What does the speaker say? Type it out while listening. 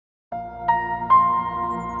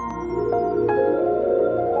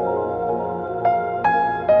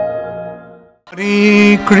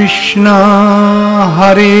Hare Krishna,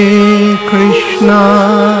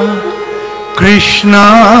 Krishna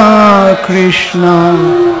Krishna,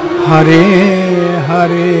 Hare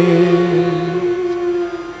Hare,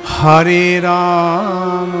 Hare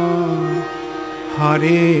Rama,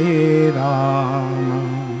 Hare Rama,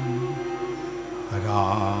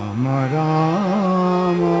 Rama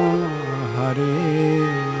Rama, Hare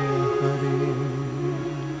Hare.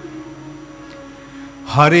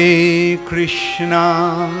 Hare Krishna,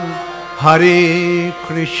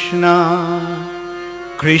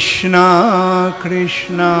 Krishna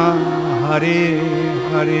Krishna, Hare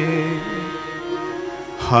Hare,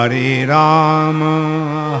 Hare Rama,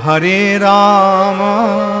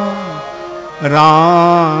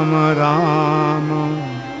 Rama Rama,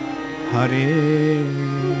 Hare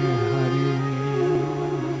Hare.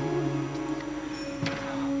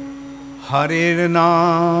 Hare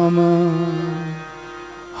Nama,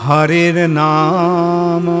 Hare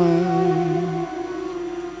Nama,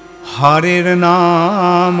 Hare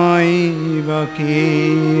Nama eva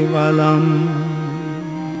kevalam,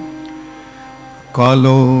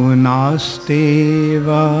 Kalo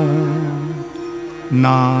nasteva,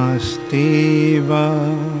 nasteva,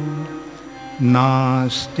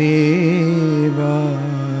 nasteva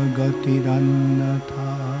gatirannatha.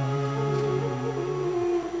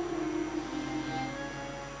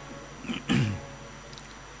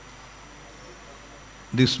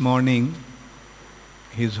 This morning,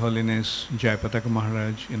 His Holiness Jayapataka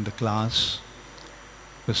Maharaj in the class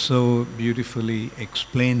was so beautifully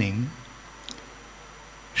explaining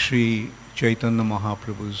Sri Chaitanya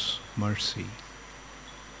Mahaprabhu's mercy.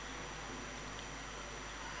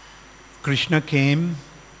 Krishna came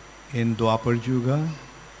in Dwapar Yuga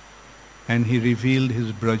and he revealed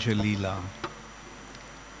his Braja Leela,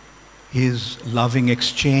 his loving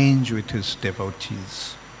exchange with his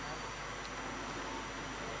devotees.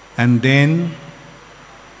 And then,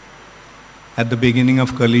 at the beginning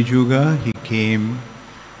of Kali Yuga, he came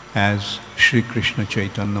as Sri Krishna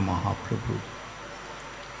Chaitanya Mahaprabhu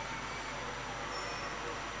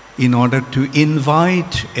in order to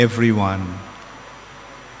invite everyone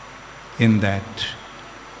in that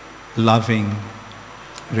loving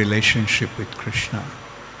relationship with Krishna.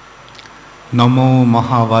 Namo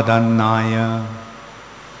Mahavadannaya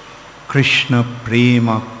Krishna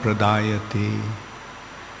Prema Pradayate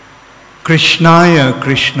Krishnaya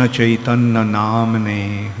Krishna Chaitanya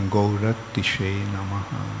Namane Gauratishe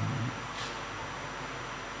Namaha.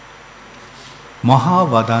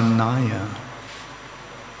 Mahavadannaya,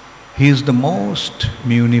 he is the most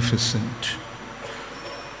munificent,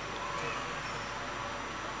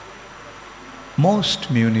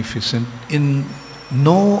 in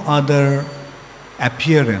no other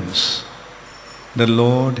appearance the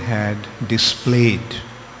Lord had displayed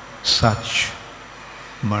such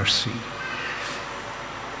mercy.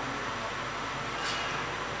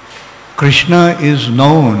 Krishna is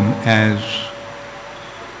known as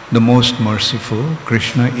the most merciful.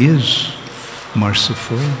 Krishna is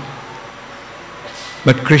merciful.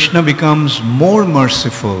 But Krishna becomes more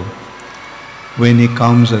merciful when he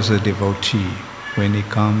comes as a devotee, when he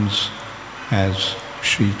comes as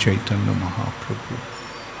Sri Chaitanya Mahaprabhu.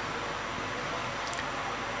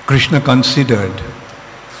 Krishna considered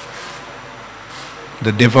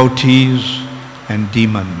the devotees and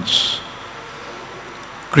demons.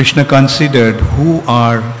 Krishna considered who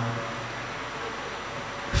are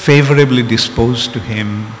favorably disposed to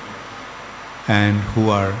him and who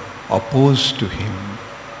are opposed to him,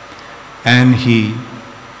 and he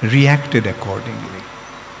reacted accordingly.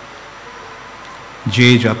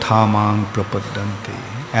 Je jathamang prapaddante.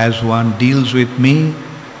 As one deals with me,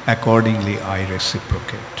 accordingly I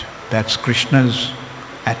reciprocate. That's Krishna's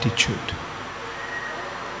attitude.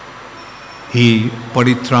 He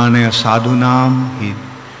paritranaya sadhunam, he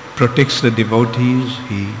protects the devotees,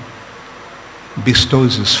 he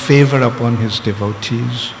bestows his favor upon his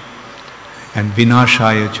devotees, and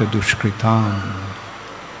vinashaya cha dushkritam,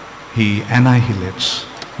 he annihilates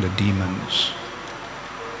the demons.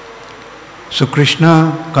 So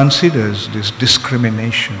Krishna considers this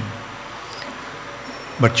discrimination,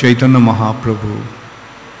 but Chaitanya Mahaprabhu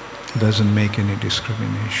doesn't make any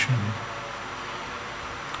discrimination.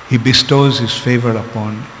 He bestows his favor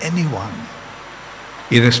upon anyone,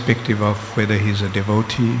 irrespective of whether he is a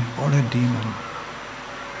devotee or a demon.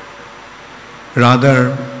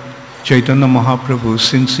 Rather, Chaitanya Mahaprabhu,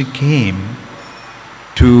 since he came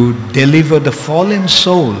to deliver the fallen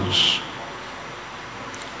souls,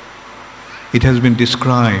 it has been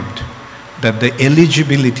described that the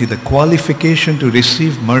eligibility, the qualification to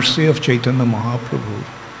receive mercy of Chaitanya Mahaprabhu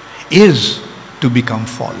is to become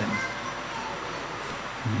fallen.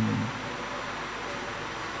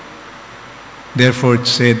 Therefore it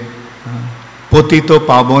said, Potito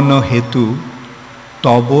pavono hetu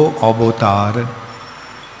tobo avatar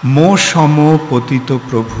mo shamo potito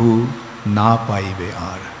prabhu na paibe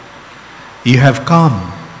ar. You have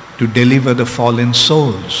come to deliver the fallen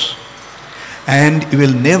souls, and you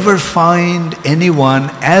will never find anyone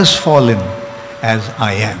as fallen as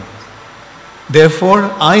I am. Therefore,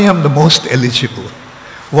 I am the most eligible.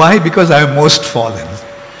 Why? Because I am most fallen.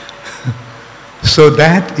 So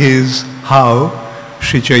that is how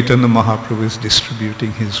Sri Chaitanya Mahaprabhu is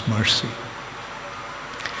distributing his mercy.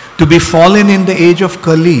 To be fallen in the age of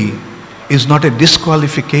Kali is not a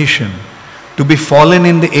disqualification. To be fallen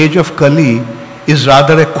in the age of Kali is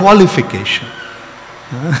rather a qualification.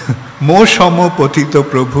 Mo shamo potito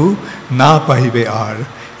prabhu na pahibe ar.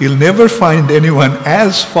 You'll never find anyone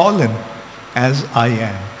as fallen as I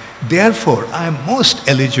am. Therefore, I am most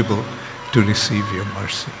eligible to receive your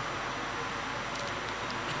mercy.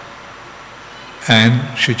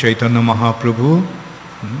 And Sri Chaitanya Mahaprabhu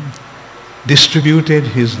distributed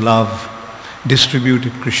his love,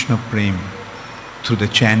 distributed Krishna Prem through the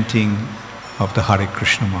chanting of the Hare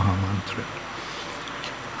Krishna Mahamantra.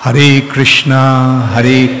 Hare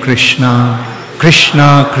Krishna, Krishna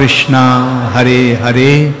Krishna, Hare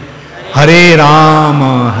Hare, Hare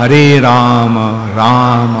Rama, Rama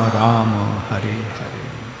Rama, Hare Hare.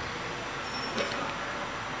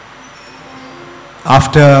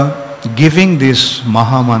 After giving this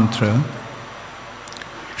Mahamantra,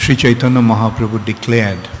 Sri Chaitanya Mahaprabhu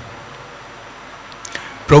declared,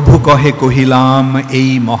 Prabhu kahe kohilam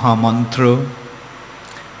ei Mahamantra.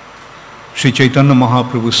 Sri Chaitanya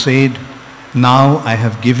Mahaprabhu said, now I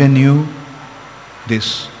have given you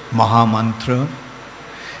this Mahamantra.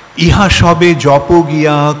 Iha shabe jopo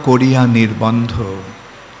giya koriya nirbandho.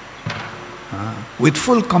 With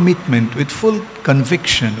full commitment, with full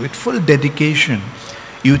conviction, with full dedication,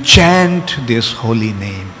 you chant this holy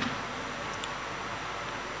name.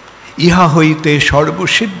 Iha hoite sarva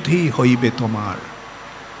siddhi hoibe tomar.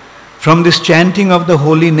 From this chanting of the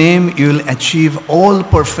holy name, you will achieve all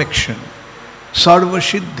perfection. Sarva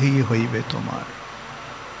siddhi hoibe tomar.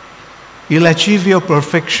 You'll achieve your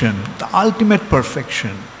perfection, the ultimate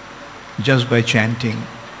perfection, just by chanting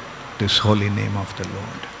this holy name of the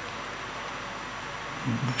Lord.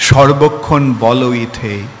 Sarvakhon bolo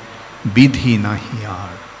ithe bidhi nahi ar.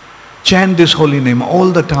 Chant this holy name all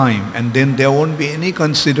the time, and then there won't be any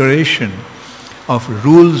consideration of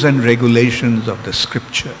rules and regulations of the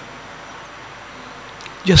scripture.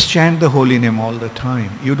 Just chant the holy name all the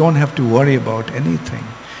time. You don't have to worry about anything.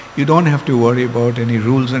 You don't have to worry about any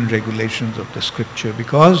rules and regulations of the scripture,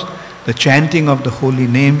 because the chanting of the holy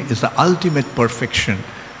name is the ultimate perfection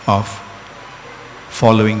of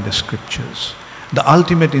following the scriptures. The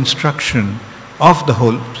ultimate instruction of the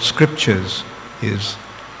whole scriptures is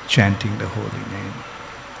chanting the holy name.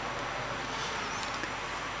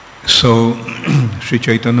 So Sri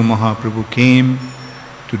Chaitanya Mahaprabhu came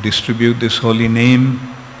to distribute this holy name.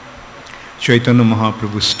 Chaitanya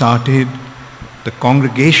Mahaprabhu started the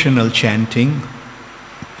congregational chanting,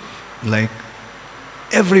 like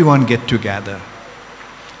everyone get together.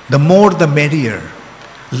 The more the merrier,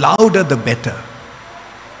 louder the better.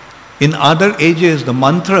 In other ages, the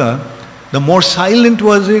mantra, the more silent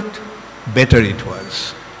was it, better it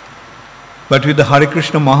was. But with the Hare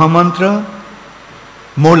Krishna Mahamantra,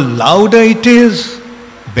 more louder it is,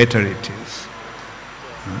 better it is.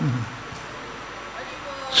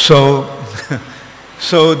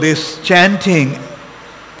 So this chanting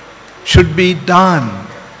should be done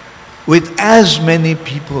with as many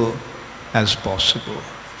people as possible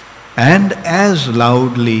and as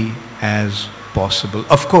loudly as possible.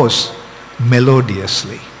 Of course,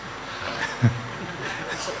 melodiously.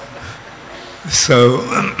 So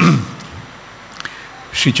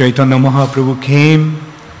Sri Chaitanya Mahaprabhu came,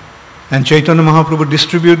 and Chaitanya Mahaprabhu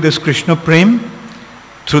distributed this Krishna Prem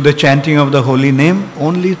through the chanting of the holy name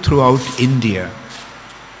only throughout India.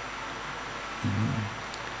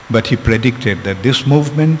 But he predicted that this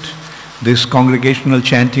movement, this congregational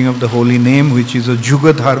chanting of the holy name, which is a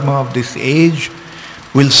Juga Dharma of this age,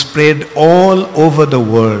 will spread all over the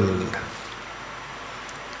world.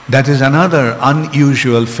 That is another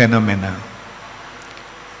unusual phenomena.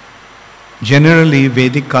 Generally,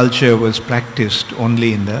 Vedic culture was practiced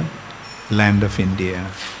only in the land of India.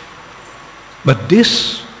 But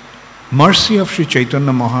this mercy of Sri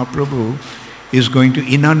Chaitanya Mahaprabhu is going to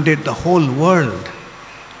inundate the whole world.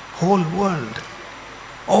 Whole world.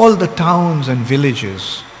 All the towns and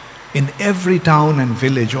villages. In every town and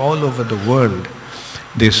village all over the world,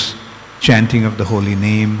 this chanting of the holy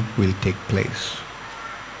name will take place.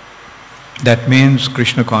 That means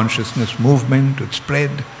Krishna consciousness movement would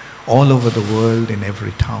spread all over the world, in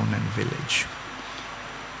every town and village.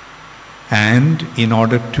 And in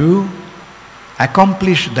order to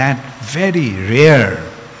accomplish that very rare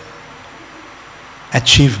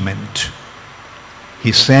achievement,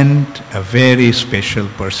 he sent a very special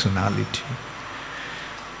personality.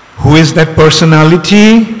 Who is that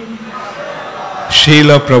personality?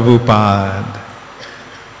 Srila Prabhupada.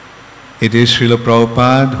 It is Srila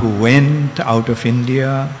Prabhupada who went out of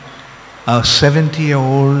India, a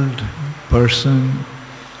 70-year-old person,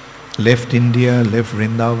 left India, left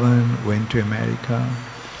Vrindavan, went to America,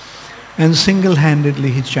 and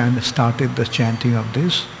single-handedly he started the chanting of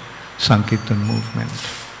this Sankirtan movement.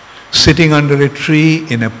 Sitting under a tree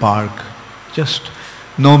in a park, just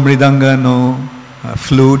no mridanga, no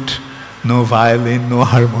flute, no violin, no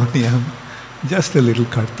harmonium, just a little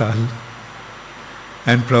kartal.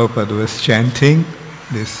 And Prabhupada was chanting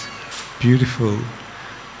this beautiful,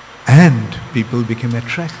 and people became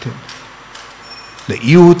attracted. The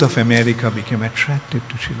youth of America became attracted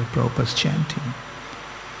to Srila Prabhupada's chanting.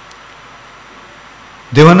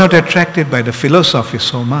 They were not attracted by the philosophy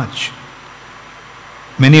so much.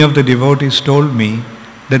 Many of the devotees told me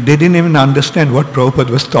that they didn't even understand what Prabhupada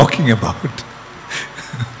was talking about.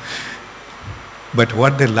 But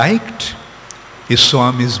what they liked is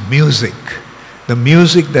Swami's music. The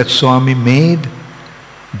music that Swami made,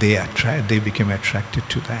 they became attracted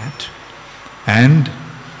to that. And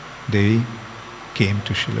they came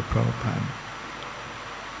to Srila Prabhupada.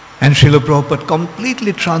 And Srila Prabhupada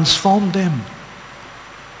completely transformed them.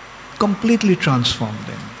 Completely transformed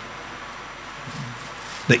them.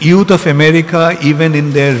 The youth of America, even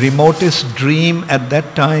in their remotest dream at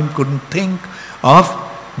that time, couldn't think of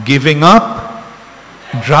giving up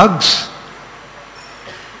drugs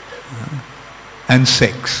and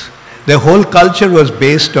sex. Their whole culture was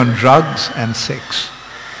based on drugs and sex.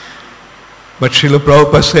 But Srila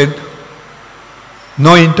Prabhupada said,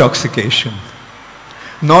 no intoxication,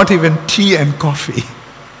 not even tea and coffee.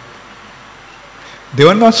 They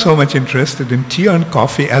were not so much interested in tea and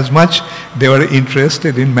coffee as much they were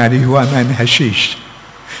interested in marijuana and hashish.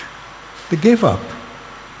 They gave up.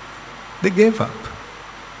 They gave up.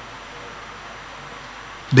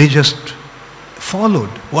 They just followed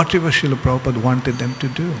whatever Srila Prabhupada wanted them to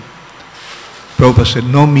do. Prabhupada said,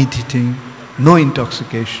 no meat eating, no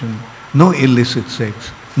intoxication, no illicit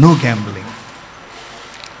sex, no gambling.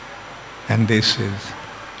 And they said,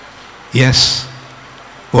 yes,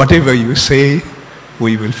 whatever you say,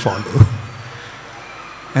 we will follow.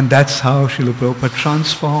 And that's how Srila Prabhupada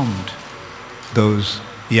transformed those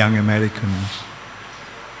young Americans.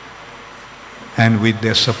 And with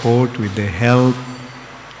their support, with their help,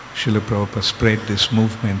 Srila Prabhupada spread this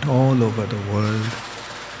movement all over the world.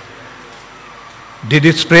 Did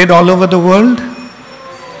it spread all over the world?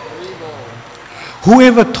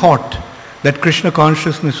 Whoever thought that Krishna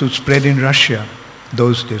consciousness would spread in Russia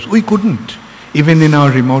those days? We couldn't, even in our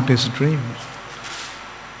remotest dreams.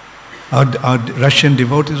 Our Russian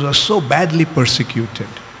devotees were so badly persecuted.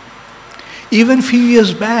 Even a few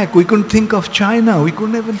years back, we couldn't think of China. We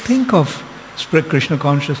couldn't even think of Krishna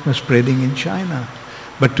consciousness spreading in China.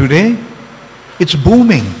 But today, it's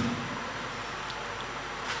booming.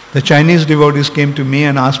 The Chinese devotees came to me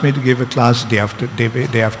and asked me to give a class day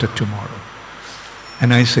after tomorrow.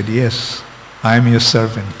 And I said, yes, I am your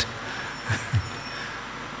servant.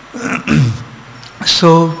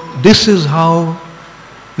 So this is how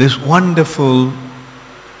this wonderful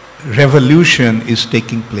revolution is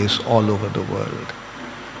taking place all over the world.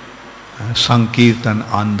 Sankirtan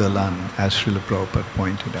Andalan, as Srila Prabhupada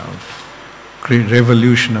pointed out.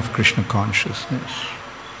 Revolution of Krishna consciousness.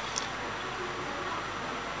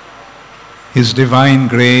 His Divine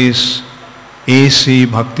Grace, A.C.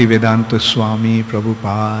 Bhaktivedanta Swami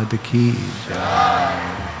Prabhupada ki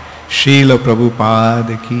jai. Srila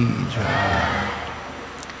Prabhupada ki jai.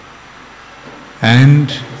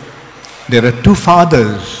 And there are two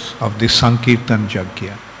fathers of the Sankirtan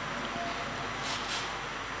Yajna.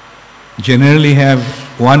 Generally have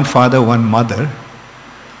one father, one mother.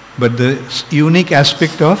 But the unique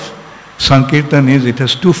aspect of Sankirtan is it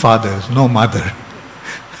has two fathers, no mother.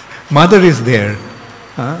 Mother is there.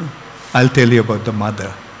 I'll tell you about the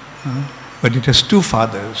mother. But it has two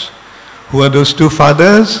fathers. Who are those two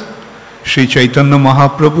fathers? Sri Chaitanya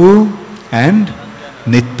Mahaprabhu and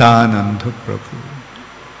Nityananda Prabhu.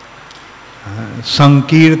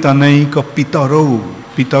 Sankirtanaika Pitaro.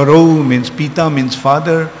 Pitaro means Pita means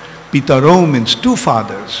father. Pitaro means two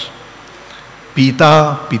fathers.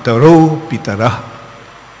 Pita, Pitaro, Pitara.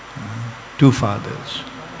 Two fathers.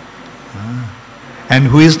 And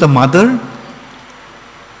who is the mother?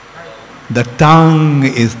 The tongue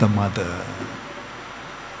is the mother.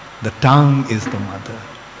 The tongue is the mother.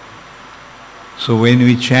 So when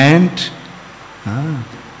we chant,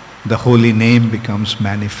 the holy name becomes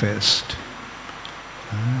manifest.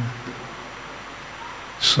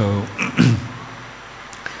 So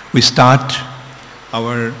we start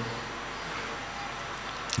our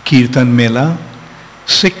Kirtan Mela,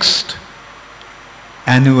 6th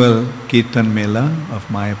annual Kirtan Mela of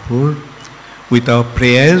Mayapur, with our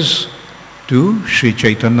prayers to Sri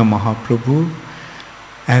Chaitanya Mahaprabhu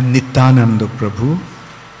and Nityananda Prabhu.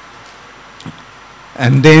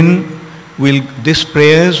 And then these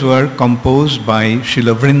prayers were composed by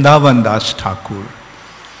Srila Vrindavan Das Thakur.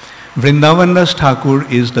 Vrindavan Das Thakur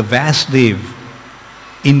is the Vasdev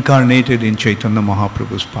incarnated in Chaitanya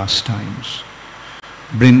Mahaprabhu's pastimes.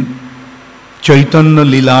 Chaitanya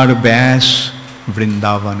Lilar Vyas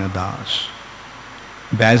Vrindavana Das.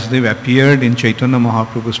 Vasdev appeared in Chaitanya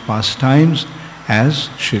Mahaprabhu's pastimes as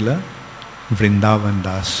Srila Vrindavan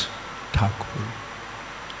Das Thakur.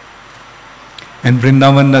 And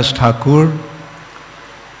Vrindavan Das Thakur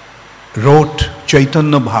wrote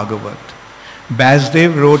Chaitanya Bhagavat.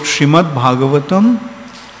 Vasdev wrote Srimad Bhagavatam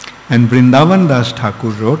and Vrindavan Das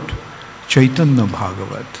Thakur wrote Chaitanya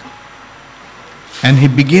Bhagavat. And he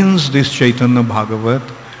begins this Chaitanya Bhagavat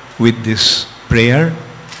with this prayer,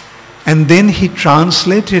 and then he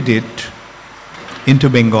translated it into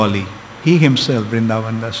Bengali. He himself,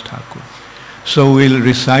 Vrindavan Das Thakur. So we'll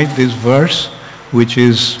recite this verse which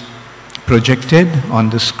is projected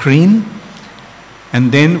on the screen,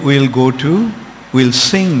 and then we'll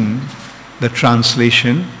sing the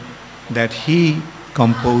translation that he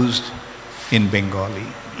composed in Bengali.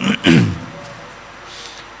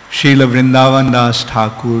 Srila Vrindavan Das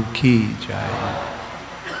Thakur ki jai.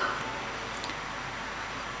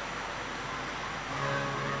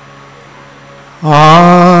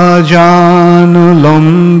 Ajanu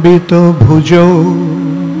lambito bhujo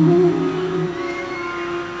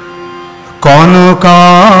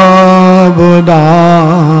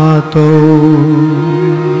Kanakabdato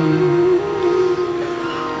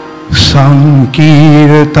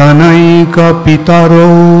Sankirtanaika pitaro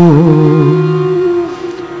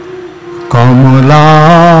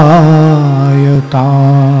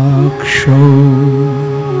Kamalayataksho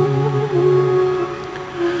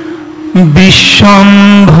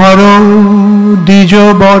Vishambharo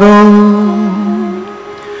Dijabaro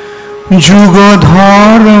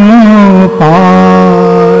Jugadharma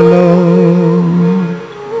Palo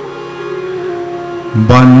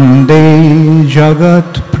Bande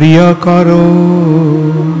Jagat Priyakaro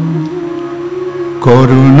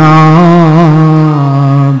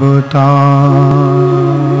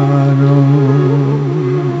Karunavataro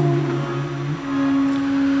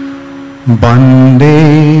Bande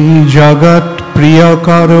Jagat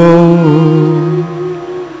Priyakaro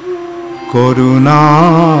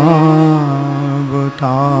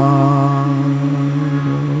Karunavataro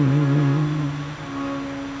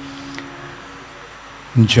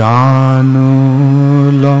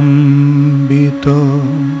Janulambito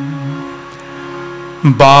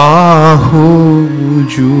Bahu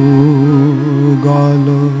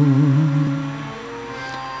Jugalo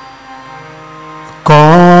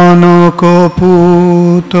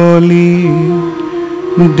Kanakaputali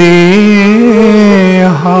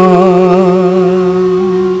Deha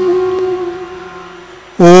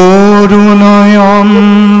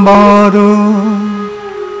Orunayambaro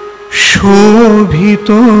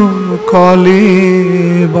Shobhito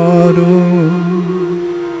Kalebaro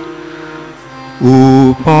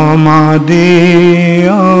Upamade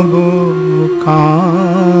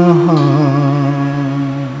Abokaha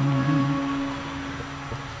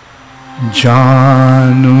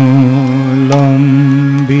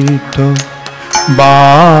Janulambito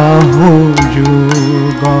Bahu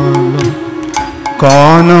Jugalo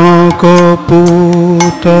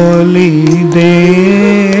Kanakaputali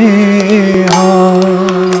Deha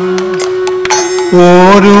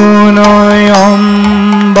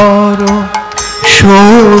Orunayambaro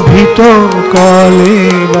Shobhito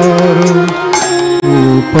Kalebaro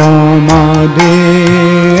Upamade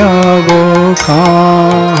Abokaha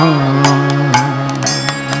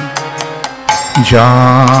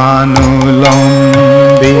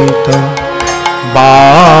Janulambita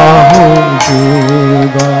Bahu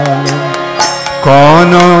Jugalo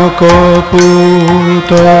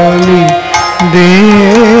Kanakaputali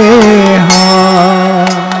Deha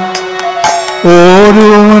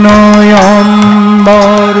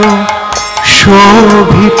Orunayambaro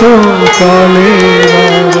Shobhito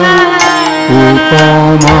Kalebaro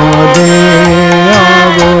Upamade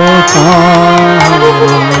Abokaha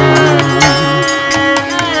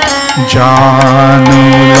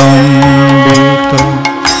Janulambita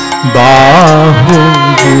বাহু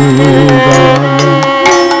যুগল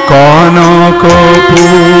কনক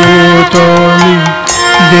পুতলি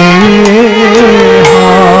দেহা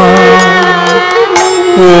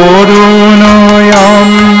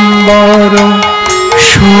অরুণয়ম্বর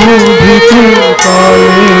শোভিত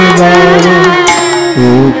কলেবর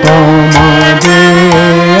উপমা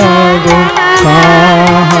দেব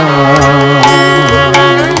কাহা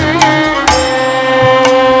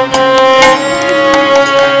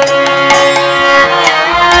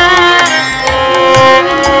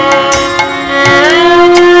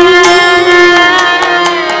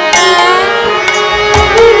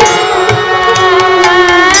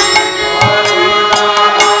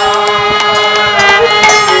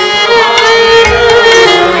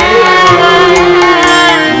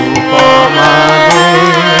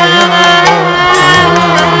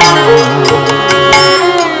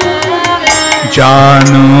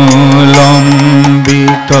জানু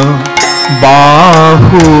লম্বিত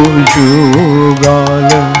বাহু যুগল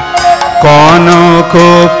কনক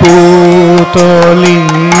পুতলি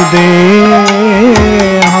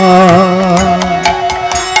দেহা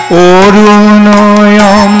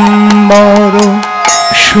অরুণয়ম্বর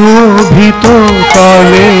শোভিত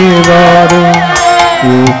কলেবর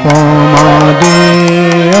উপমা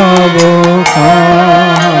দেব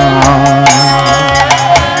কাহা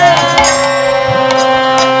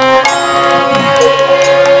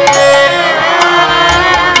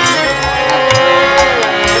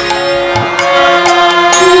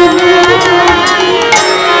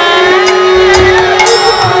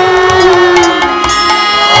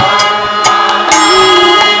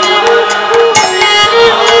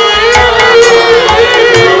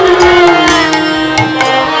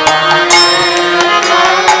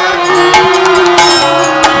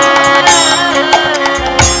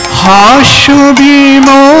হাস্য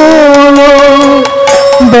বিমল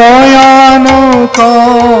বয়ান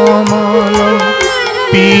কমল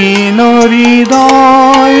পীন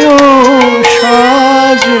হৃদয়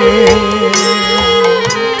সাজে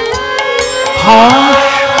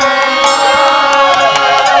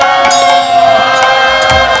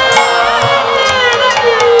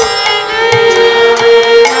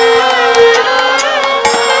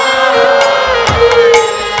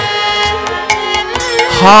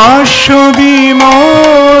হাস্য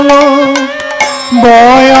বিমল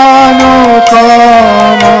বয়ান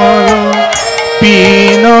কমল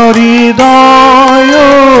পীন হৃদয়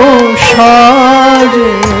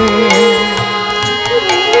সাজে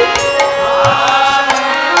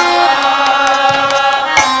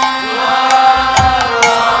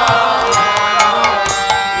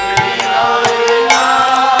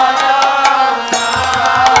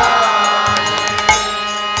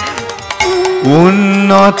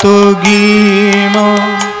উন্নত গীম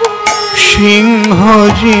সিংহ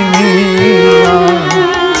জিনিয়া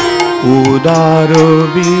উদার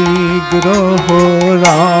বিগ্রহ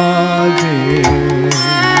রাজে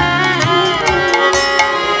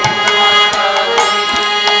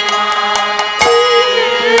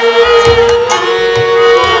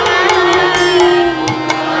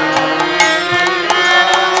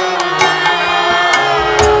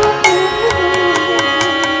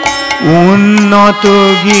উন্নত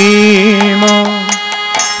গীম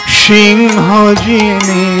সিংহ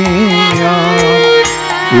জিনিয়া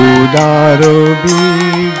উদার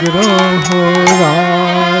বিগ্রহ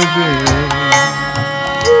রাজে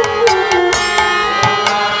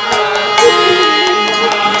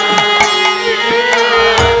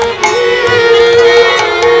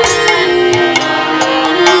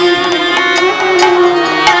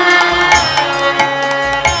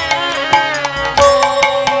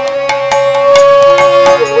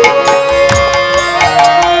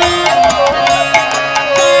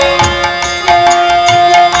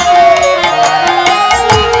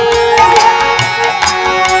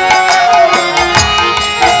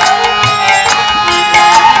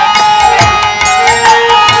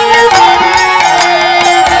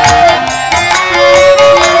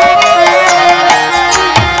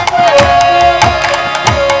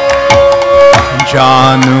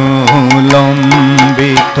জানু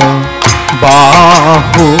লম্বিত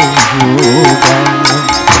বাহু যুগল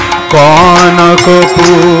কনক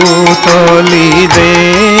পুতলি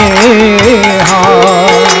দেহা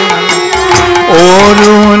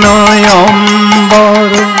অরুণয়ম্বর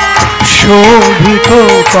শোভিত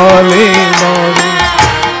কলেবর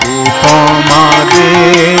উপমা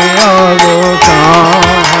দেব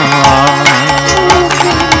কাহা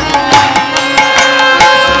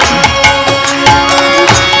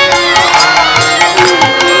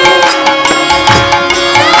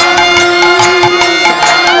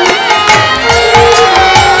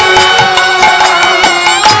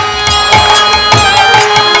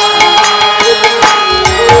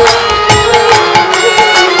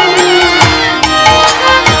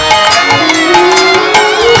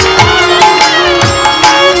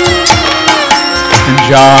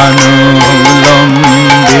জানুলম্বিত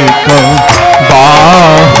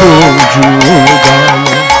বাহু যুগল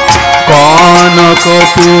কনক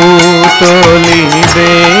পুতলি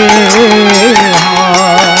দেহা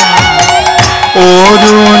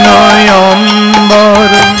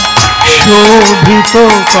অরুণয়ম্বর শোভিত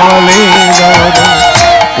কলেবর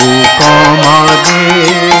উপমা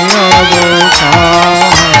দেয়বতা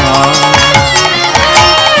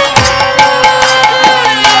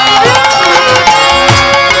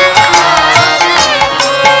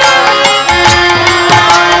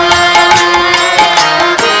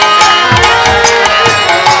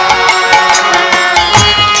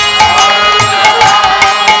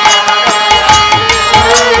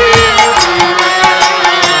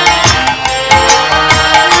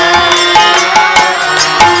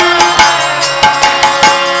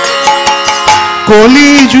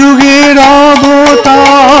কলি যুগের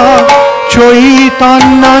অবতার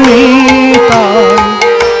চৈতন্য নিতাই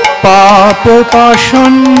পাপ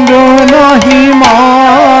পাষণ্ড নাহি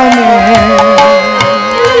মানে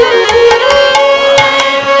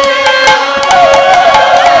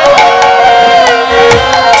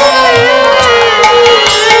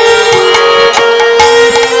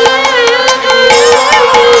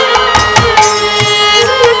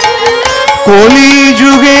কলি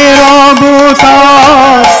যুগের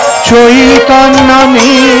অবতার চৈতন্য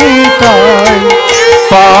নিতাই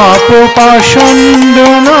পাপ পাষণ্ড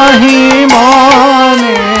নাহি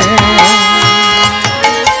মানে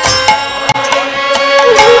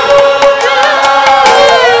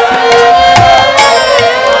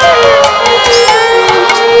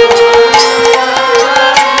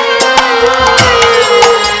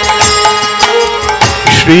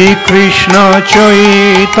শ্রীকৃষ্ণ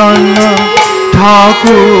চৈতন্য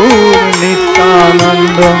ঠাকুর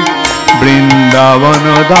নিত্যানন্দ বৃন্দাবন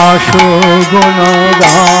দাস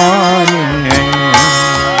গুণগানে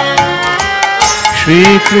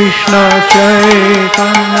শ্রীকৃষ্ণ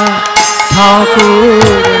চৈতন্য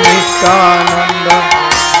ঠাকুর নিত্যানন্দ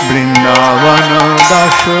বৃন্দাবন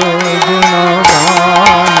দাস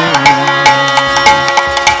গুণগানে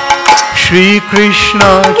শ্রীকৃষ্ণ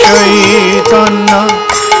চৈতন্য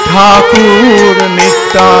ঠাকুর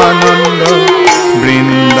নিত্যানন্দ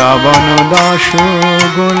বৃন্দাবন দাস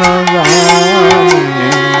গুণগানে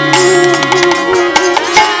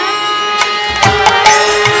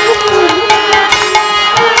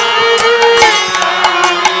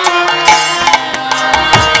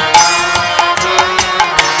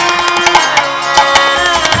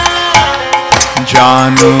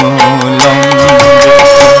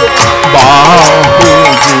জানুলম্বিত বাহু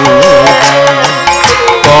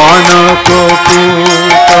কনক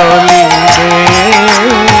পুতলি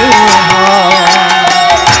দেহা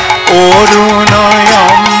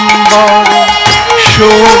অরুণয়ম্বর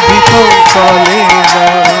শোভিত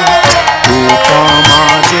কলেবর উপমা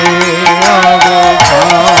দেয়বতা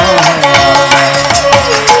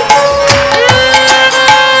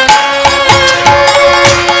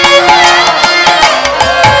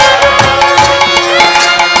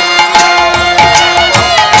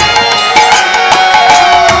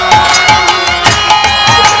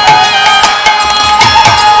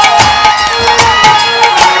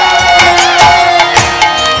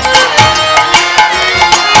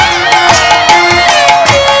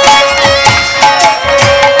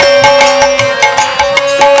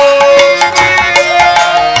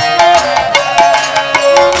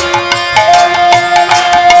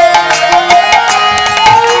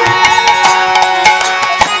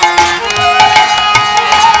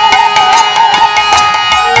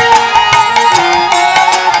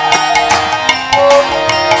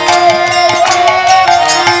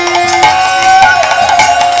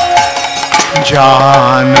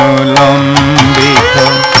জানুলম্বিত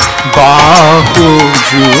বাহু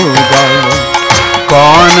যুগল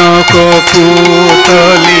কনক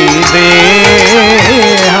পুতলি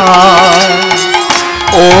দেহা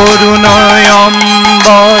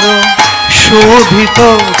অরুণয়ম্বর শোভিত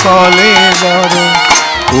কলেবর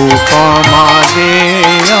উপমা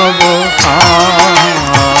দেয়বতা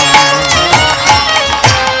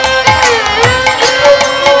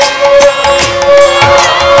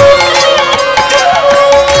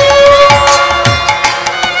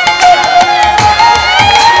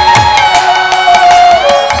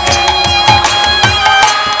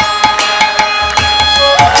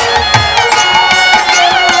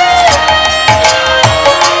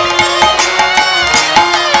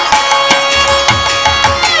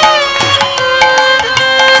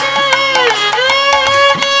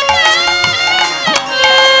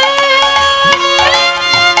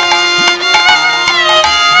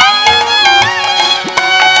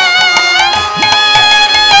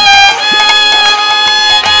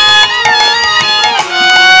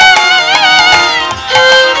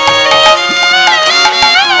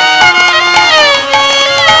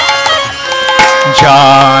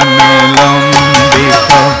जानलंबित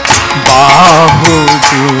बाहु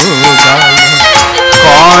जुगल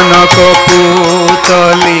कनक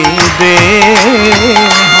पुतली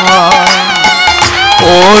देहा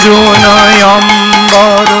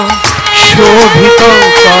অরুণয়ম্বর শোভিত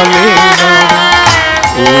কলের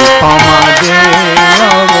উপমা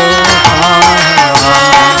দেব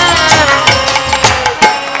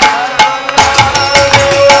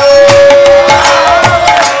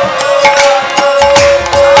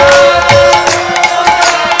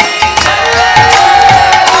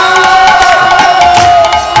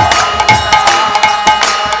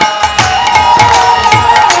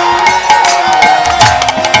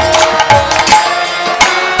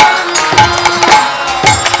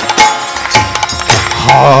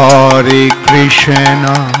Hare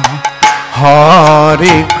Krishna,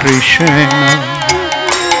 Hare Krishna,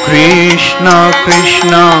 Krishna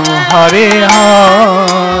Krishna, Hare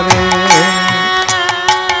Hare,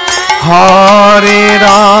 Hare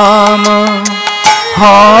Rama,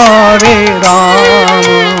 Hare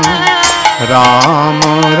Rama,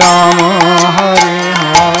 Rama Rama, Hare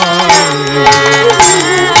Hare,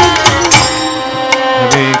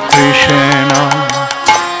 Hare Krishna,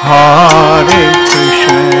 Hare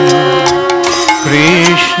Krishna,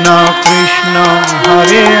 Krishna Krishna,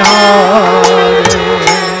 Hare Hare,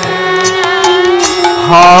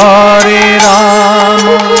 Hare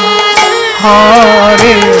Rama,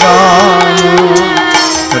 Hare Rama,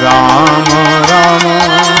 Rama Rama,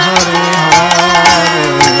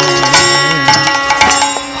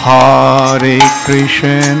 Hare Hare, Hare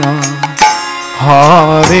Krishna,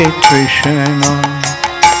 Hare Krishna,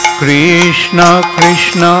 Krishna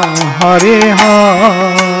Krishna, Hare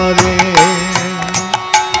Hare,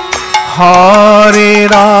 Hare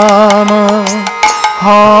Rama,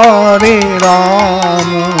 Hare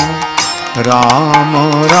Rama, Rama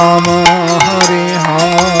Rama, Hare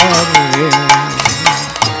Hare,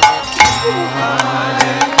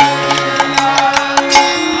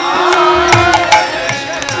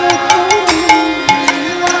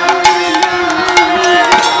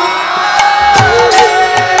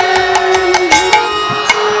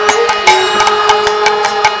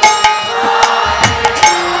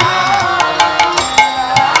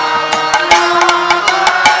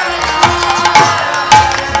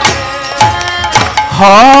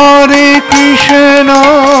 Hare Krishna,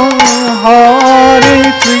 Hare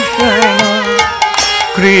Krishna,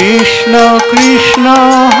 Krishna Krishna,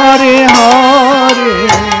 Hare Hare,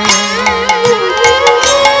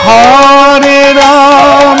 Hare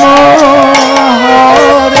Rama,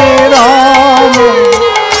 Hare Rama,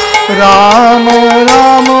 Rama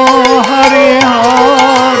Rama, Hare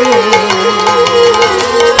Hare,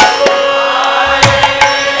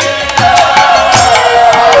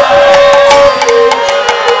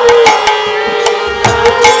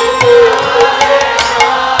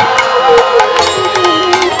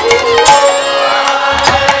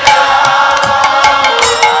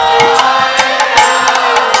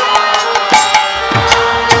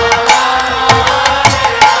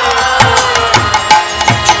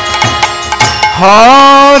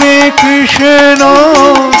 Hare Krishna,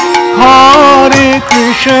 Hare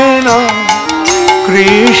Krishna,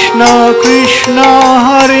 Krishna Krishna,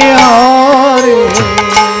 Hare Hare,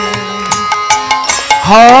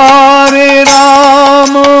 Hare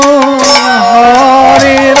Rama,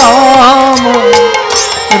 Hare Rama,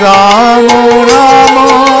 Rama Rama,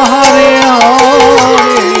 Hare Hare,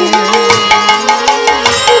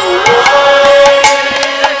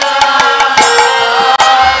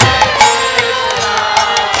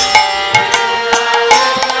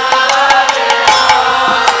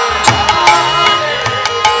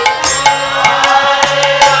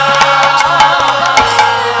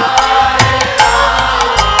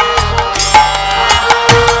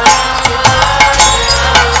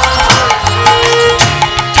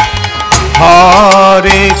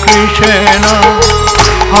 Hare Krishna,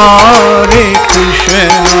 Hare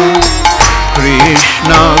Krishna,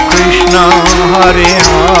 Krishna Krishna, Hare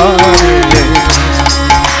Hare,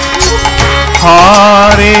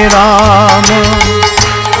 Hare Rama,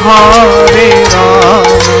 Hare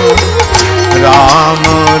Rama,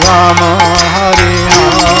 Rama Rama, Hare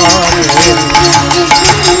Hare,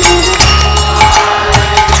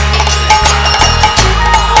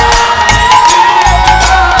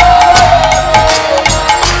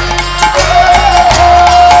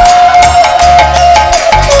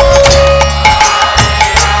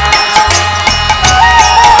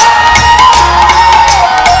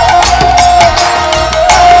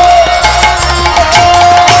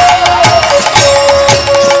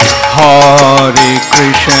 Hare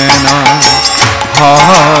Krishna,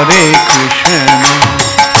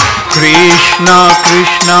 Krishna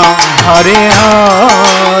Krishna Hare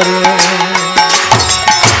Hare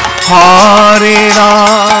Hare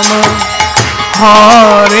Rama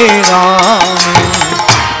Hare Rama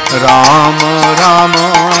Rama Rama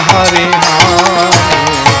Hare Hare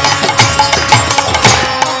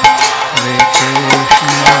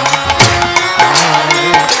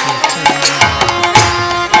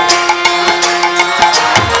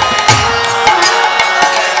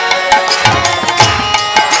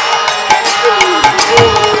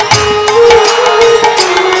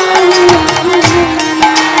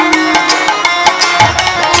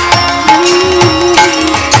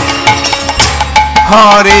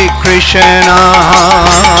Hare Krishna Hare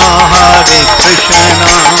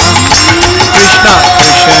Krishna Hare Krishna, Krishna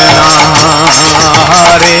Krishna, Hare Hare,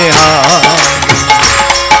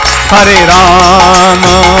 Hare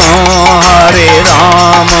Rama,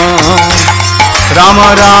 Rama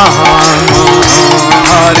Rama,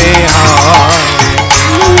 Hare Hare.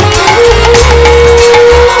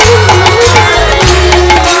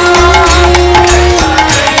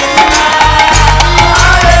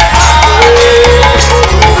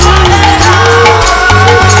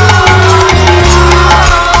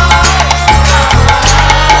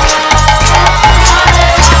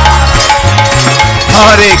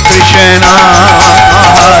 Hare Krishna,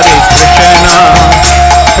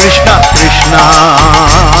 Krishna Krishna,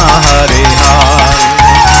 Hare Hare,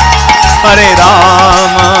 Hare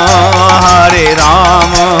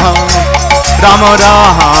Rama, Rama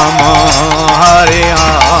Rama, Hare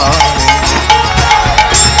Hare.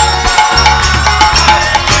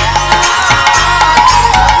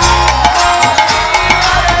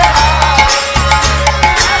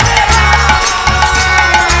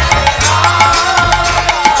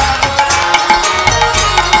 Hare Krishna,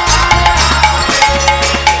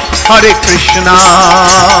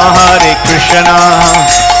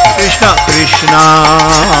 Krishna Krishna,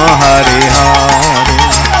 Hare Hare,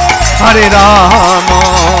 Hare Rama,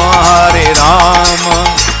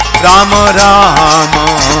 Rama Rama,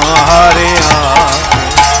 Hare Hare,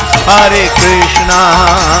 Hare Krishna.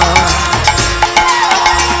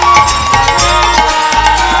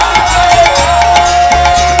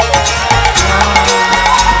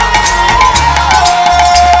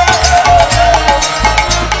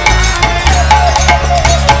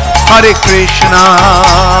 Hare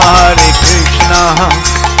Krishna,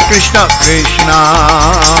 Krishna Krishna,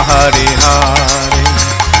 Hare Hare,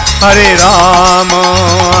 Hare Rama,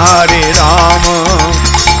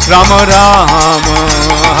 Rama Rama,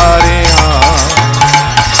 Hare Hare.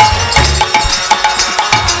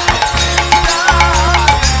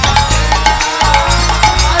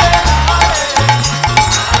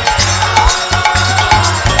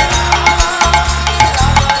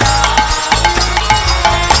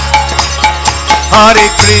 Hare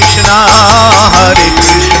Krishna,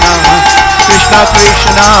 Krishna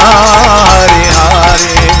Krishna, Hare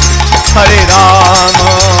Hare, Hare Rama,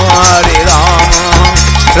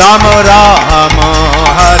 Rama Rama,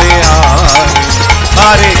 Hare Hare,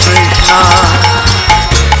 Hare Krishna.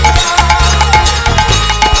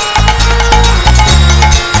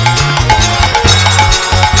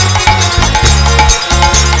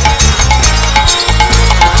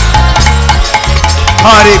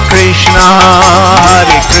 Hare Krishna,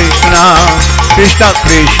 Krishna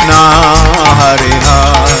Krishna, Hare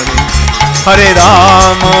Hare, Hare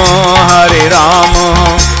Rama,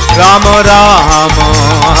 Rama Rama,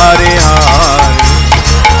 Hare Hare.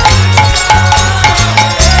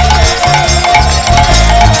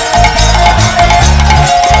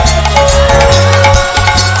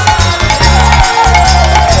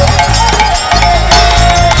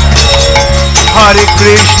 Hare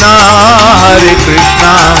Krishna,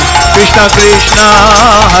 Krishna Krishna,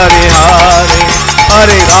 Hare Hare,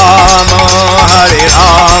 Hare Rama,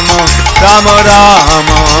 Rama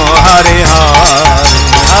Rama, Hare Hare,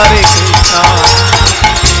 Hare Krishna.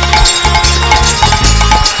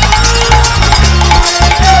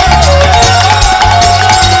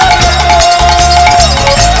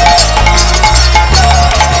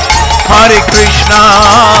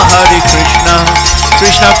 Hare Krishna,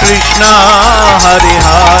 Krishna Krishna, Hare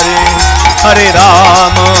Hare, Hare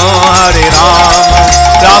Rama,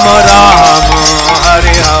 Rama Rama,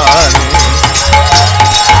 Hare Hare.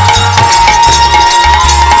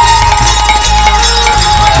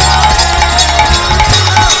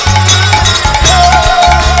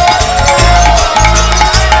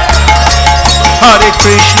 Hare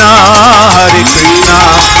Krishna,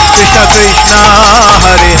 Krishna Krishna,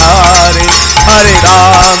 Hare Hare, Hare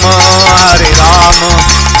Rama,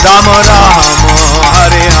 Rama Rama,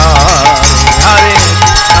 Hare Hare, Hare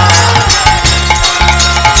Krishna.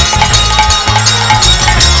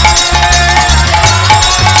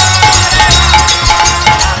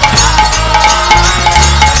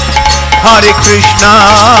 Hare Krishna,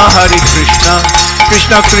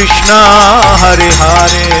 Krishna Krishna, Hare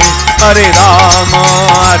Hare, Hare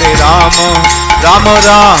Rama, Rama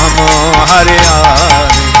Rama, Hare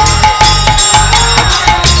Hare.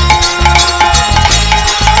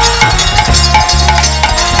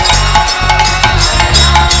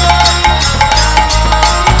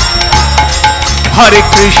 Hare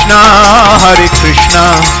Krishna,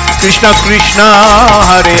 Krishna Krishna,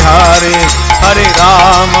 Hare Hare, Hare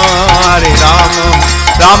Rama,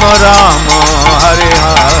 Rama Rama, Hare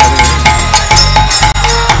Hare.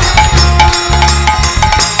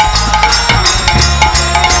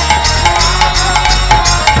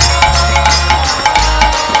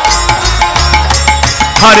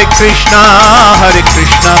 Hare Krishna,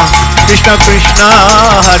 Krishna Krishna,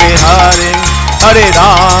 Hare Hare, Hare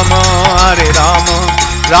Rama,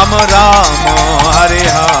 Rama Rama, Hare Hare.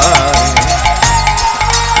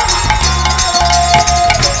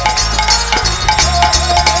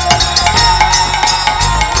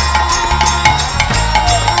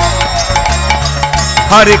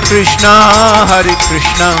 Hare Krishna,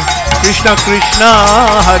 Krishna Krishna,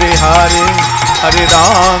 Hare Hare, Hare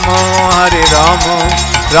Rama,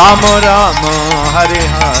 Rama Rama, Hare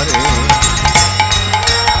Hare.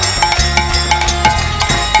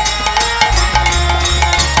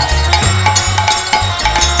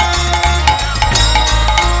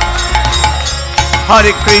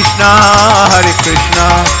 Hare Krishna,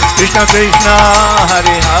 Krishna Krishna,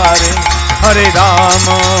 Hare Hare, Hare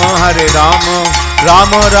Rama,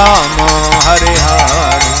 Rama Rama, Hare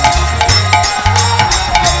Hare.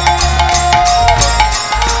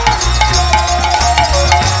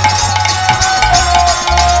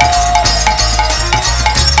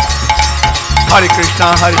 Hare Krishna,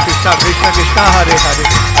 Krishna Krishna, Hare Hare,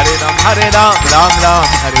 Hare Ram, Ram Ram,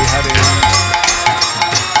 Hare Hare.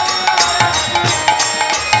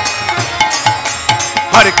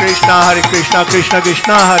 Hare Krishna, Krishna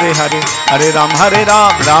Krishna, Hare Hare, Hare Ram,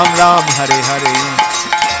 Ram Ram, Hare Hare.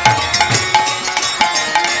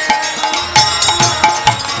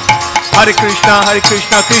 Hare Krishna,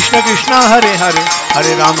 Krishna Krishna, Hare Hare,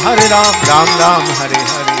 Hare Ram, Ram Ram, Hare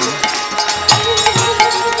Hare.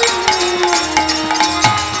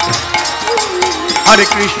 Hare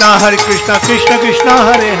Krishna, Krishna Krishna,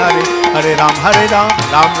 Hare Hare, Hare Ram,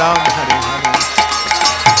 Ram Ram,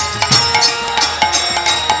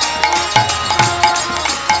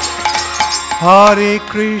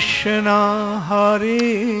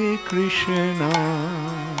 Hare Hare.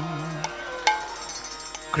 Hare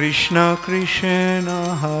Krishna, Krishna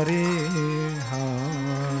Krishna,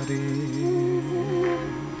 Hare Hare, Hare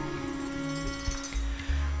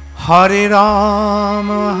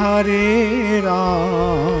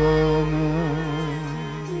Rama,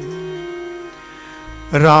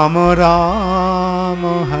 Rama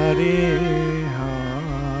Rama, Hare Hare.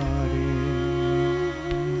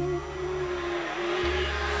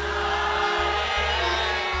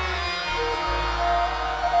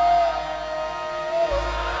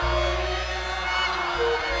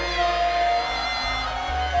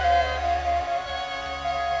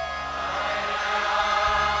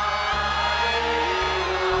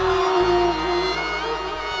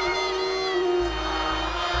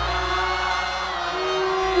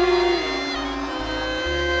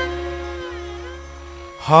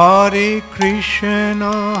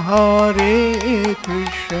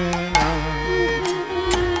 Hare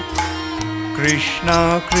Krishna, Krishna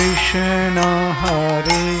Krishna, Hare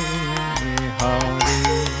Hare,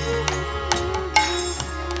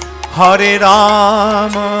 Hare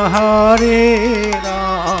Rama,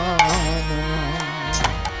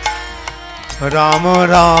 Rama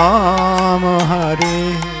Rama, Hare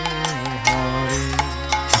Hare.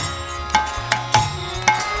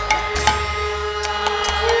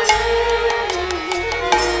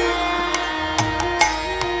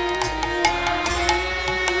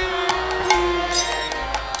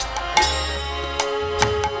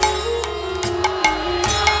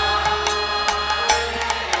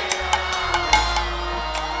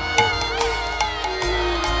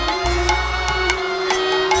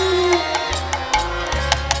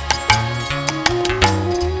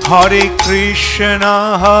 Hare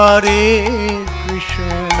Krishna,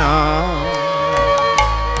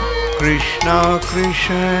 Krishna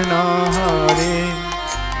Krishna, Hare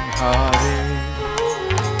Hare,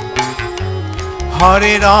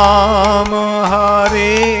 Hare Rama,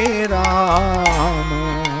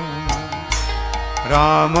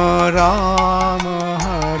 Rama Rama,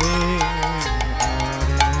 Hare Hare.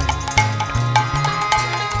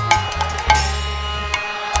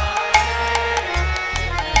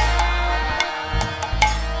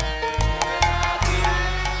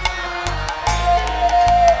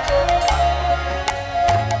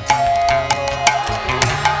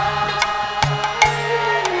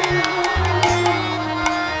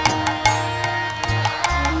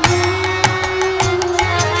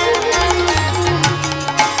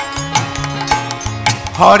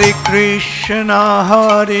 Hare Krishna,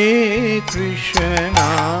 Hare Krishna,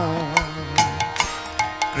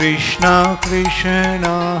 Krishna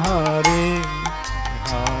Krishna, Hare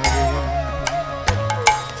Hare,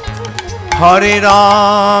 Hare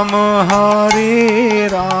Rama, Hare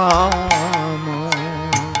Rama,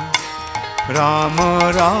 Rama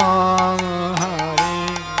Rama, Hare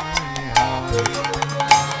Hare.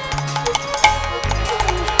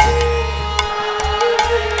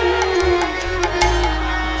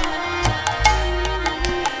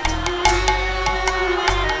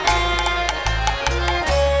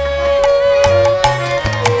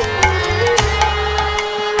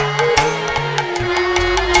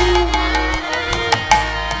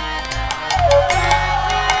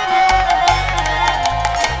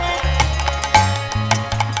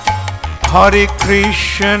 Hare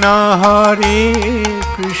Krishna, Hare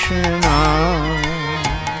Krishna,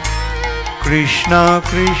 Krishna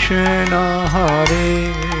Krishna,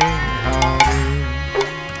 Hare Hare,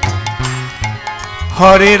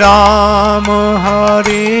 Hare Rama,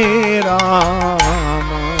 Hare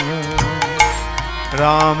Rama,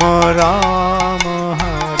 Rama Rama,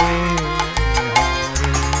 Hare Hare.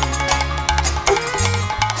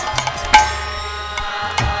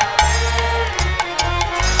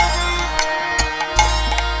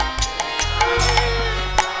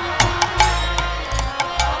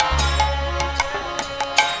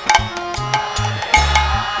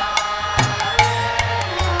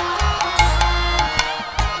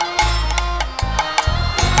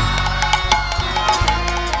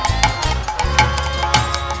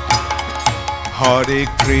 Hare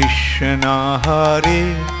Krishna,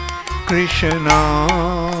 Hare Krishna,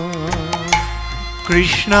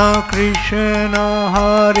 Krishna Krishna,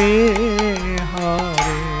 Hare Hare,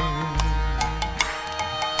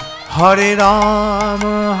 Hare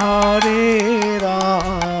Rama, Hare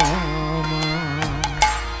Rama,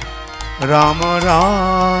 Rama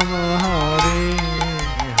Rama, Hare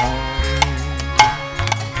Hare.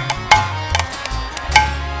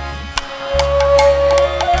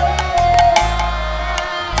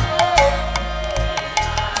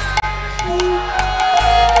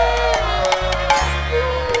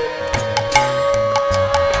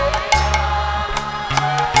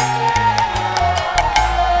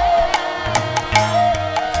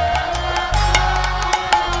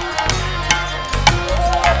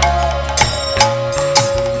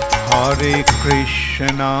 Hare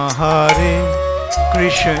Krishna, Hare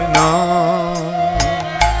Krishna,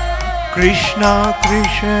 Krishna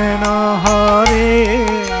Krishna, Hare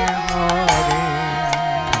Hare,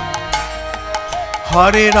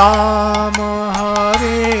 Hare Rama,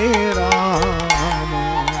 Hare Rama,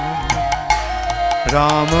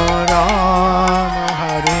 Rama Rama,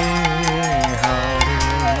 Hare Hare.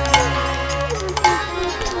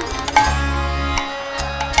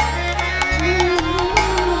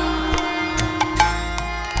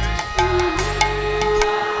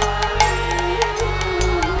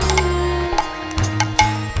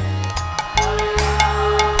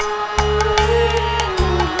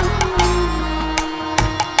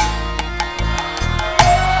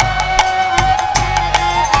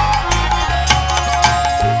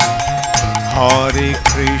 Hare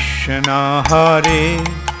Krishna, Hare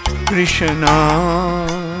Krishna,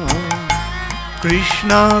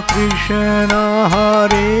 Krishna Krishna,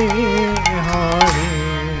 Hare Hare,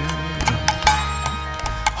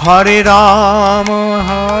 Hare Rama,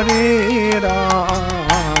 Hare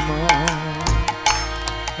Rama,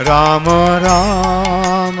 Rama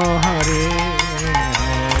Rama, Hare Hare.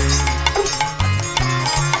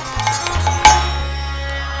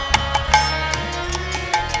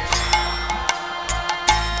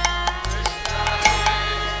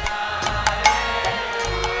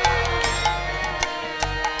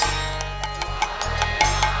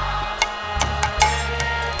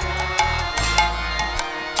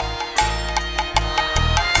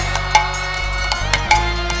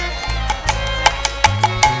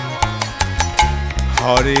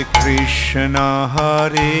 Hare Krishna,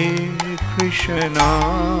 Hare Krishna,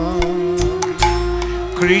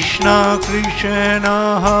 Krishna Krishna,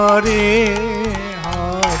 Hare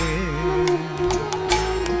Hare,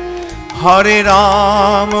 Hare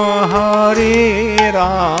Rama, Hare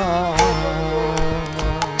Rama,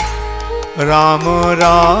 Rama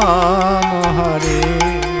Rama, Hare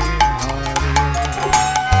Hare.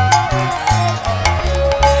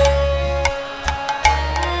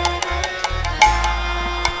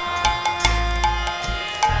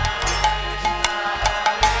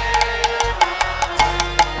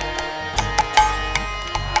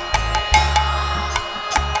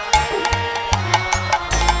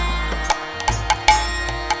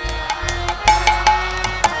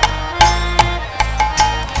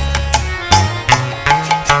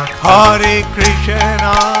 Hare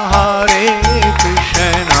Krishna,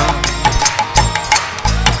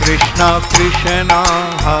 Krishna Krishna,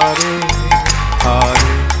 Hare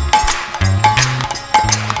Hare,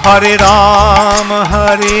 Hare Rama,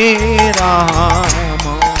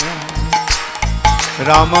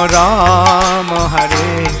 Rama Rama, Hare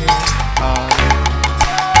Hare.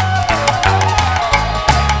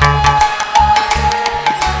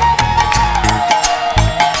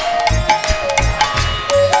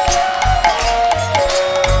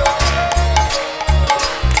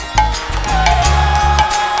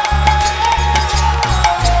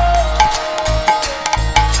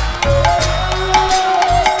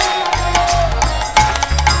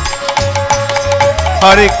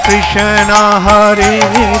 Hare Krishna,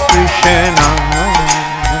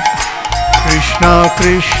 Krishna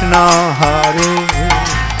Krishna, Hare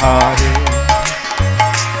Hare,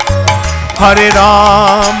 Hare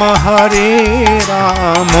Rama,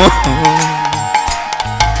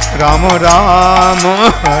 Rama Rama,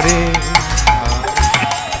 Hare.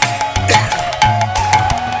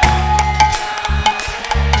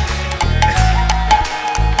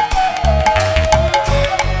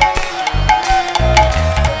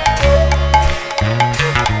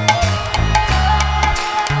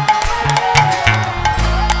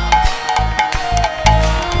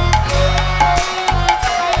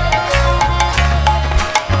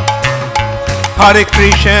 Hare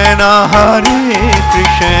Krishna,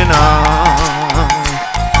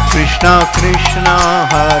 Krishna Krishna,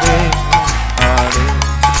 Hare Hare,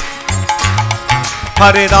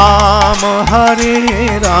 Hare Rama,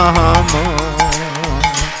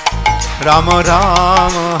 Rama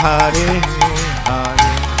Rama, Hare Hare.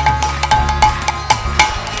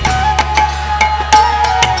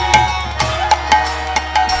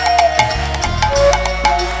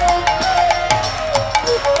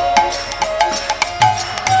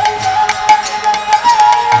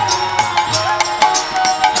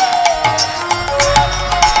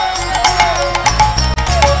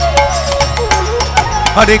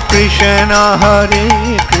 Hare Krishna,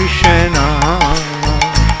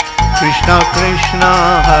 Krishna Krishna,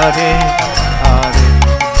 Hare Hare,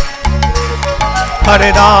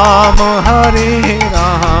 Hare Rama,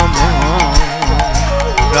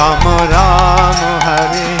 Rama Rama,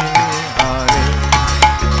 Hare Hare.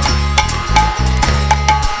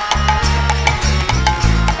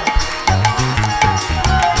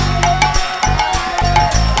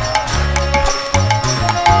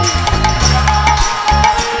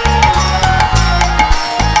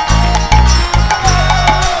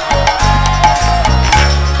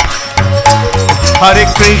 Hare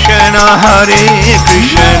Krishna,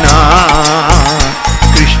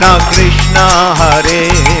 Krishna Krishna, Hare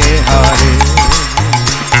Hare,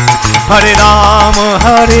 Hare Rama,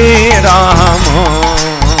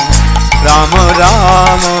 Rama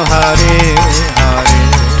Rama, Hare Hare.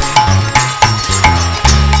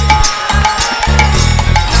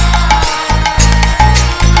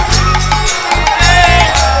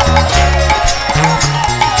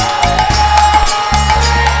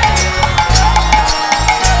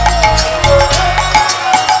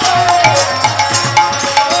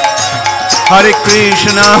 Hare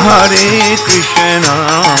Krishna,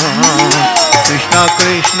 Krishna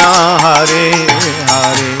Krishna, Hare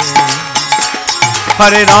Hare,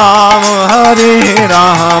 Hare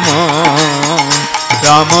Rama,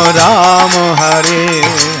 Rama Rama, Hare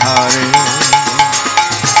Hare.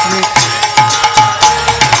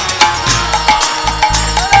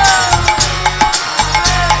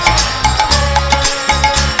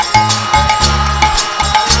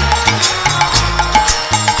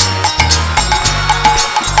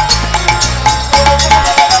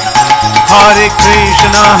 Hare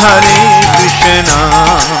Krishna,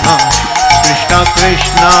 Krishna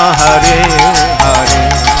Krishna, Hare Hare,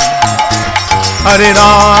 Hare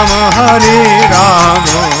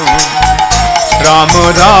Rama, Rama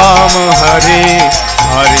Rama, Hare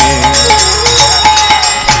Hare.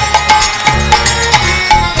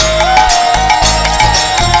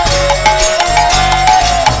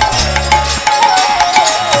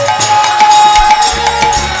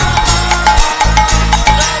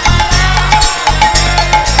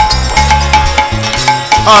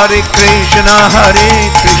 Hare Krishna,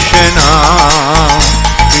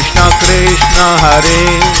 Krishna Krishna, Hare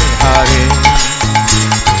Hare,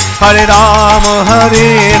 Hare Rama,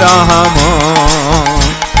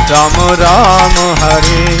 Rama Rama,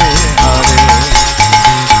 Hare Hare.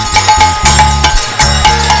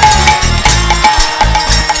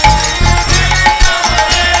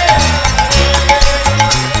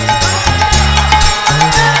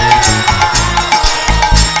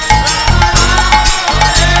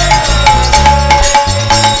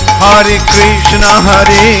 Hare Krishna,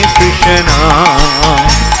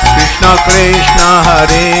 Krishna Krishna,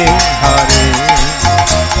 Hare Hare,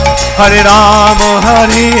 Hare Rama,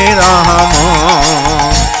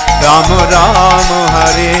 Rama Rama,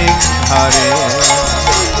 Hare Hare.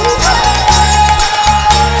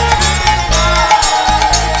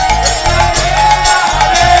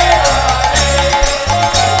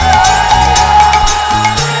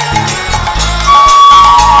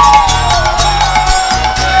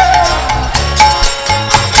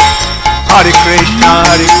 Hare Krishna,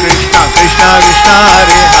 Krishna Krishna,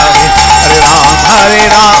 Hare Hare, Hare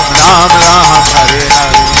Ram, Ram Ram, Hare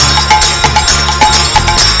Hare.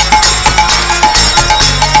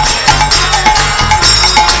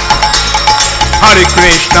 Hare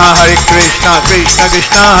Krishna, Krishna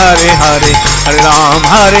Krishna, Hare Hare, Hare Ram,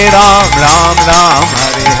 Ram Ram,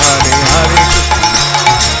 Hare Hare, Hare.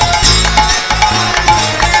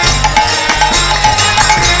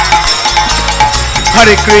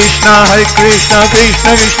 Hare Krishna, Krishna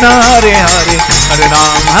Krishna, Hare Hare, Hare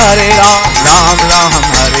Ram, Ram Ram,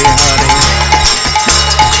 Hare Hare.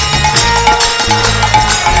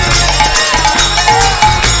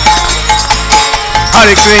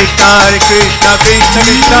 Hare Krishna, Krishna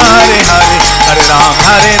Krishna, Hare Hare, Hare Ram,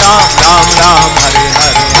 Ram Ram, Hare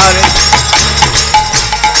Hare, Hare.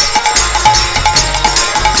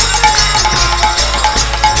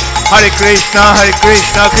 Hare Krishna,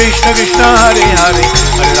 Krishna Krishna, Hare Hare,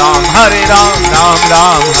 Hare Ram, Ram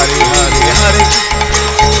Ram, Hare Hare, Hare.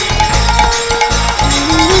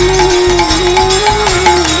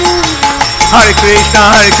 Hare Krishna,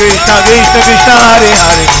 Krishna Krishna, Hare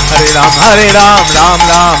Hare, Hare Ram, Ram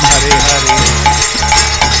Ram, Hare Hare.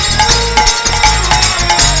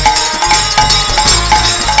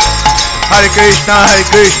 Hare Krishna,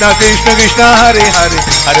 Krishna Krishna, Hare Hare,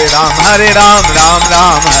 Hare Ram, Ram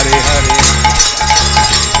Ram, Hare Hare.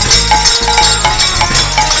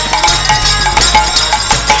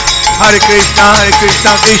 Hare Krishna,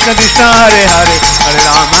 Krishna Krishna, Hare Hare, Hare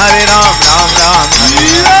Ram, Ram Ram, Hare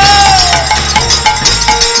Hare.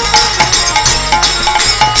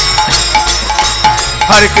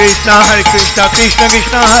 Hare Krishna, Krishna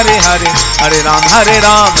Krishna, Hare Hare, Hare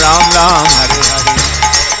Ram, Ram Ram, Hare Hare.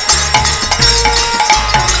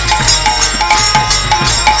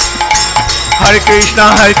 Hare Krishna,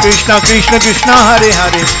 Krishna Krishna, Hare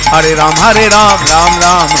Hare, Hare Ram, Ram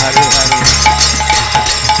Ram, Hare Hare.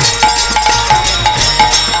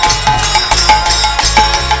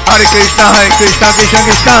 Hare Krishna,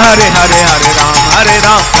 Krishna, Hare Hare, Hare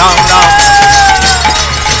Ram, Ram Ram.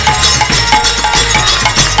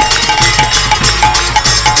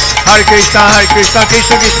 Hare Krishna,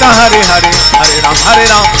 Krishna, Hare Hare, Hare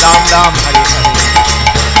Ram, Ram Ram, Hare Hare.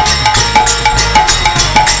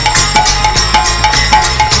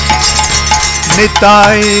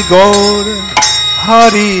 Nitai Gaur,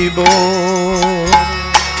 Hari Bol,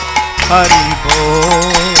 Hari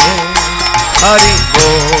Bol, Hari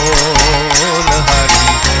Bol, Hari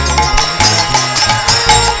Bol.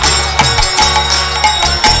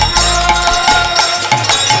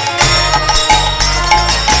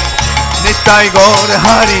 Nitai Gaur,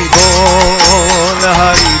 Hari Bol,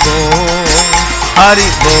 Hari Bol, Hari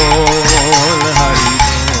Bol, Hari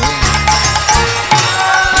Bol.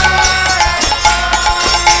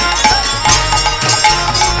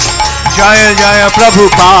 Jaya Jaya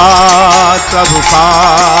Prabhupada,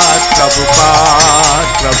 Prabhupada, Prabhupada,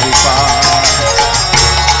 Prabhupada.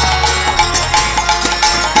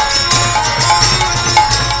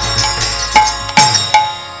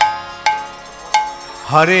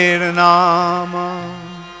 Harer Nama,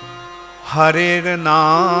 Harer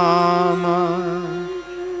Nama,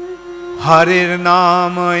 Harer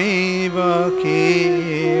Nama eva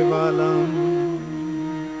kevalam.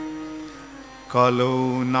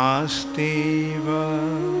 Kalo nastiva,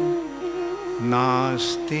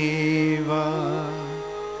 nastiva,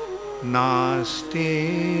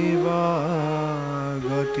 nastiva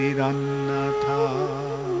gatirannatha.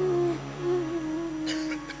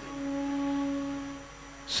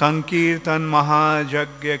 Sankirtan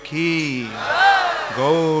Mahajagya ki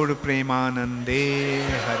Gaur Premanande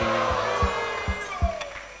Hari.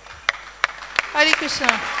 Hare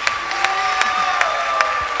Krishna.